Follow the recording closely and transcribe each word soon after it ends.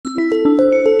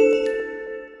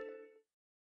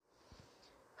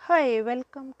Hi,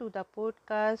 welcome to the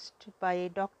podcast by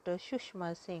Dr.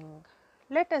 Shushma Singh.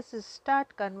 Let us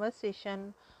start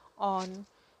conversation on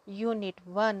Unit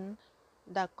 1,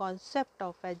 the concept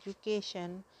of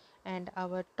education, and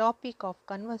our topic of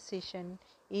conversation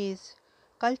is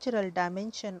cultural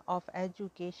dimension of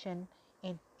education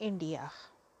in India.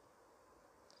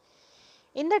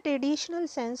 In the traditional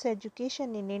sense,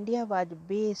 education in India was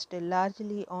based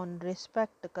largely on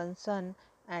respect, concern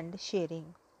and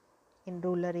sharing. In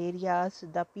rural areas,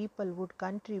 the people would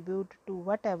contribute to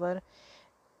whatever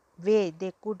way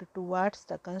they could towards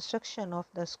the construction of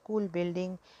the school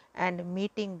building and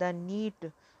meeting the need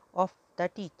of the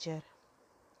teacher.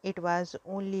 It was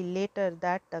only later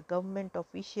that the government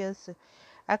officials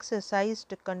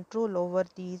exercised control over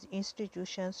these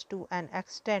institutions to an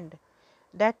extent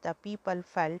that the people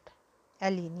felt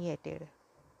alienated.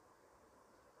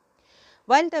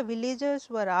 While the villagers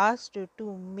were asked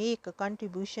to make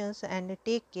contributions and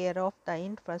take care of the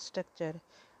infrastructure,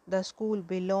 the school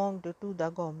belonged to the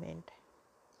government.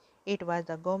 It was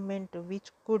the government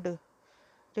which could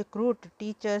recruit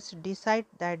teachers, decide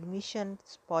the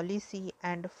admissions policy,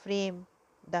 and frame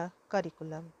the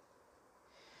curriculum.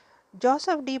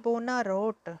 Joseph de Bona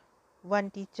wrote One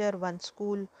Teacher, One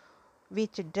School,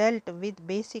 which dealt with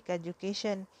basic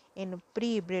education in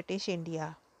pre-British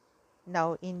India.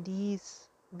 Now, in these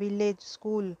village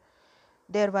schools,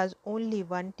 there was only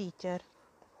one teacher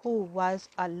who was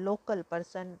a local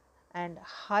person and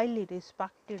highly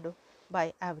respected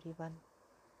by everyone.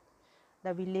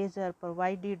 The villager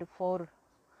provided for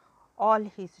all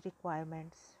his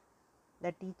requirements.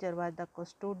 The teacher was the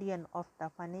custodian of the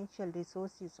financial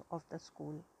resources of the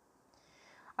school.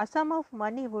 A sum of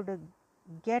money would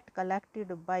get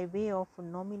collected by way of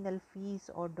nominal fees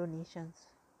or donations.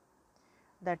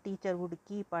 The teacher would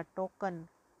keep a token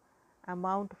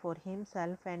amount for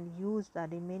himself and use the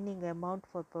remaining amount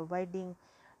for providing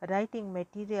writing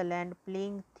material and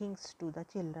playing things to the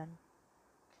children.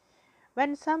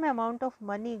 When some amount of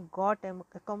money got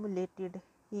accumulated,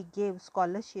 he gave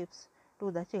scholarships to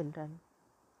the children.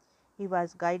 He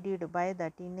was guided by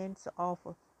the tenets of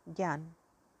Gyan,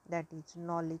 that is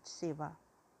knowledge seva,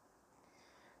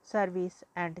 service,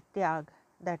 and tyag,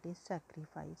 that is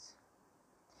sacrifice.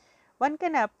 One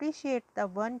can appreciate the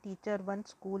one teacher, one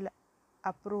school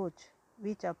approach,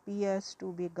 which appears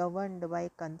to be governed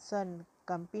by concern,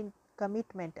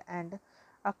 commitment, and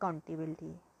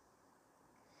accountability.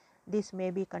 This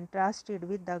may be contrasted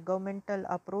with the governmental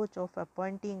approach of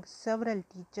appointing several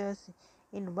teachers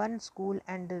in one school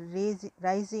and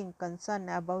raising concern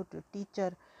about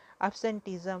teacher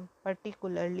absenteeism,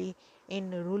 particularly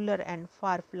in rural and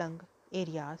far-flung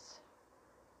areas.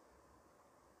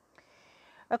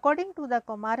 According to the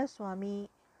Kumaraswamy,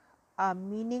 a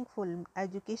meaningful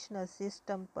educational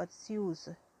system pursues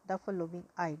the following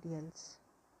ideals: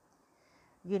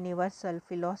 universal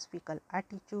philosophical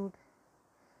attitude,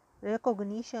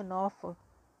 recognition of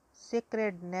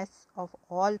sacredness of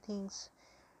all things,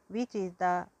 which is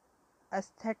the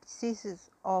aesthetics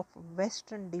of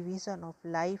Western division of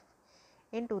life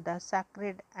into the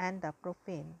sacred and the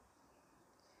profane,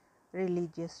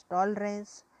 religious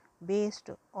tolerance based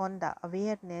on the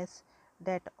awareness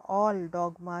that all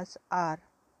dogmas are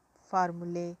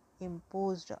formulae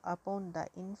imposed upon the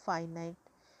infinite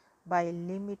by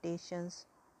limitations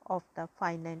of the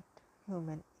finite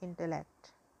human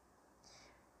intellect.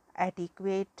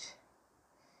 Adequate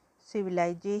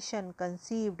civilization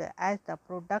conceived as the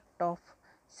product of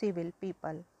civil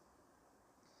people.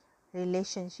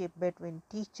 Relationship between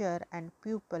teacher and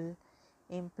pupil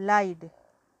implied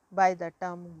by the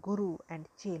term guru and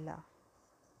chela.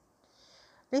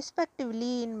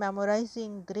 Respectively, in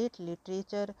memorizing great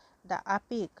literature, the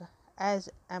epic as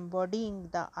embodying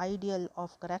the ideal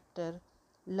of character,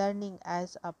 learning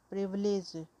as a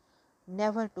privilege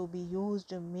never to be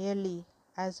used merely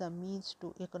as a means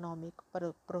to economic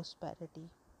prosperity.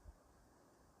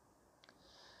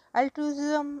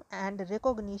 Altruism and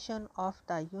recognition of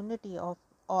the unity of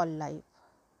all life,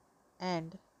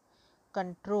 and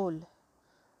control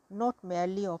not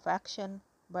merely of action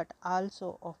but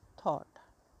also of thought.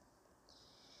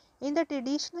 In the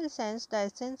traditional sense, the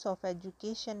essence of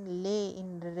education lay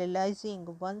in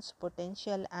realizing one's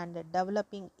potential and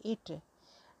developing it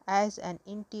as an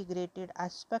integrated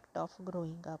aspect of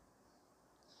growing up.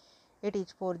 It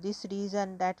is for this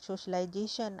reason that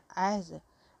socialization as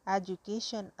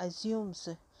education assumes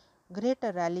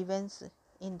greater relevance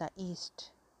in the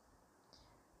East.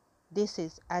 This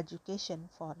is education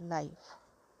for life.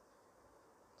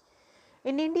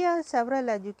 In India,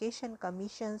 several education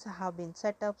commissions have been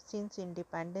set up since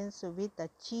independence with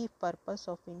the chief purpose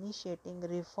of initiating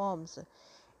reforms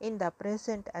in the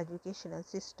present educational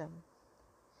system,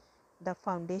 the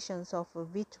foundations of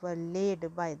which were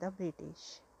laid by the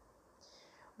British.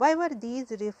 Why were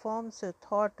these reforms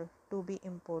thought to be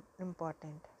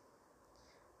important?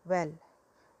 Well,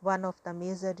 one of the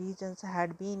major reasons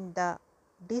had been the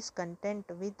discontent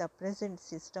with the present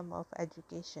system of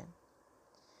education.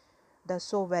 The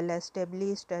so well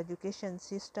established education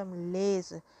system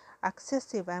lays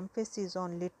excessive emphasis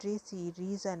on literacy,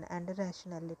 reason, and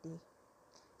rationality.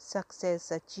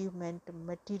 Success, achievement,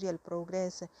 material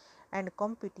progress, and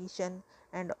competition,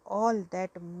 and all that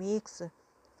makes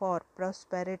for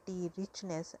prosperity,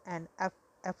 richness, and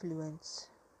affluence.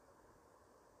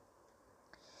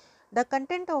 The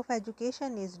content of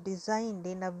education is designed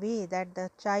in a way that the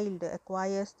child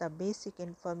acquires the basic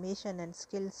information and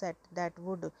skill set that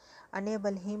would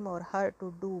enable him or her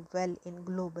to do well in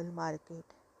global market.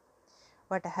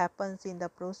 What happens in the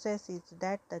process is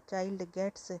that the child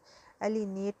gets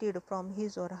alienated from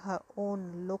his or her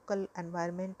own local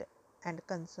environment and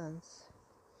concerns.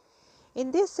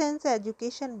 In this sense,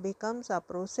 education becomes a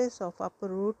process of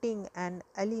uprooting and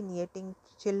alienating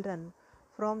children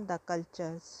from the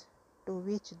cultures to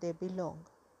which they belong.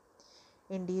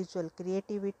 Individual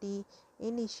creativity,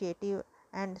 initiative,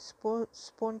 and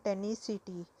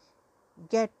spontaneity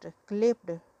get clipped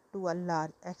to a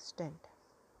large extent.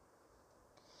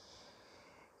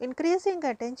 Increasing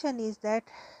attention is that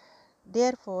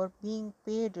therefore being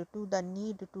paid to the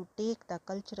need to take the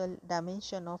cultural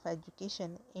dimension of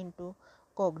education into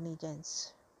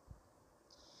cognizance.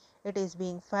 It is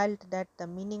being felt that the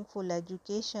meaningful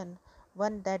education,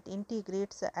 one that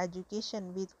integrates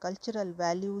education with cultural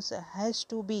values, has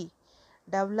to be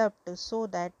developed so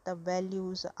that the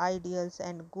values, ideals,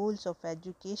 and goals of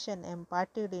education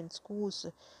imparted in schools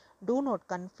do not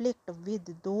conflict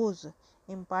with those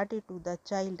imparted to the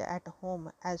child at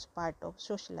home as part of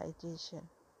socialization.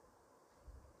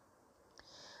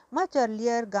 Much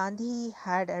earlier, Gandhi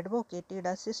had advocated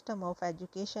a system of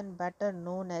education better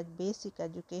known as basic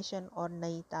education or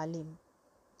Nai Talim.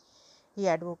 He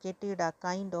advocated a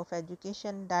kind of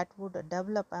education that would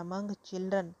develop among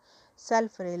children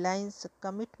self-reliance,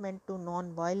 commitment to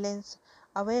non-violence,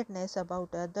 awareness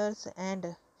about others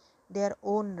and their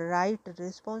own rights,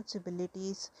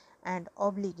 responsibilities, and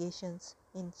obligations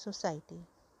in society.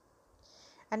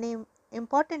 An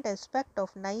important aspect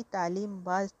of Nai Talim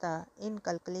was the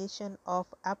inculcation of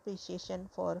appreciation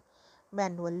for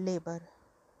manual labor.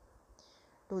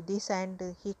 To this end,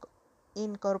 he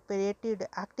incorporated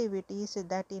activities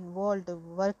that involved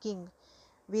working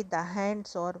with the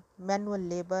hands or manual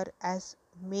labor as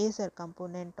major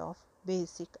component of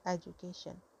basic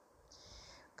education.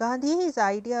 Gandhi's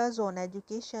ideas on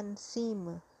education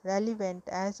seem relevant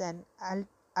as an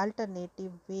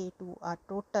alternative way to a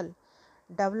total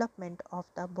development of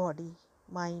the body,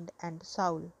 mind, and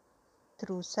soul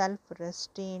through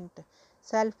self-restraint,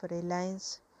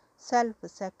 self-reliance,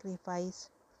 self-sacrifice,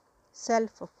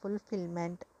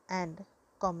 self-fulfillment, and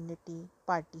community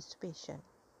participation.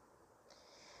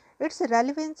 Its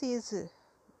relevance is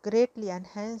greatly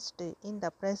enhanced in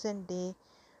the present day,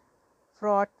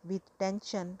 fraught with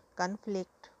tension,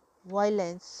 conflict,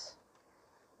 violence,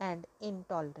 and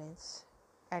intolerance.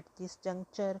 At this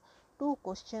juncture, two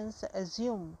questions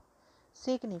assume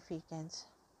significance.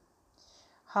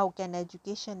 How can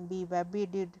education be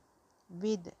wedded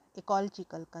with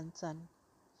ecological concern?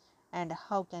 And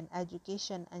how can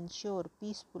education ensure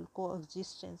peaceful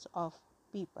coexistence of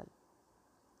people?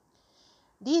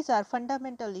 These are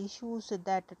fundamental issues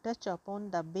that touch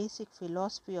upon the basic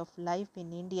philosophy of life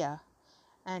in India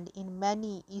and in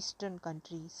many Eastern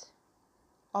countries.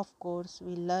 Of course,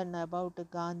 we learn about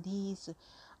Gandhi's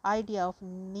idea of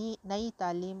Nai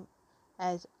Talim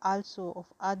as also of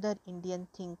other Indian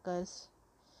thinkers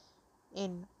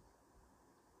in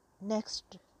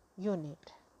next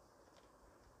unit.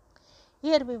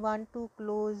 Here we want to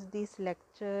close this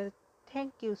lecture.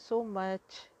 Thank you so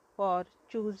much for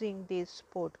choosing this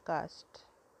podcast.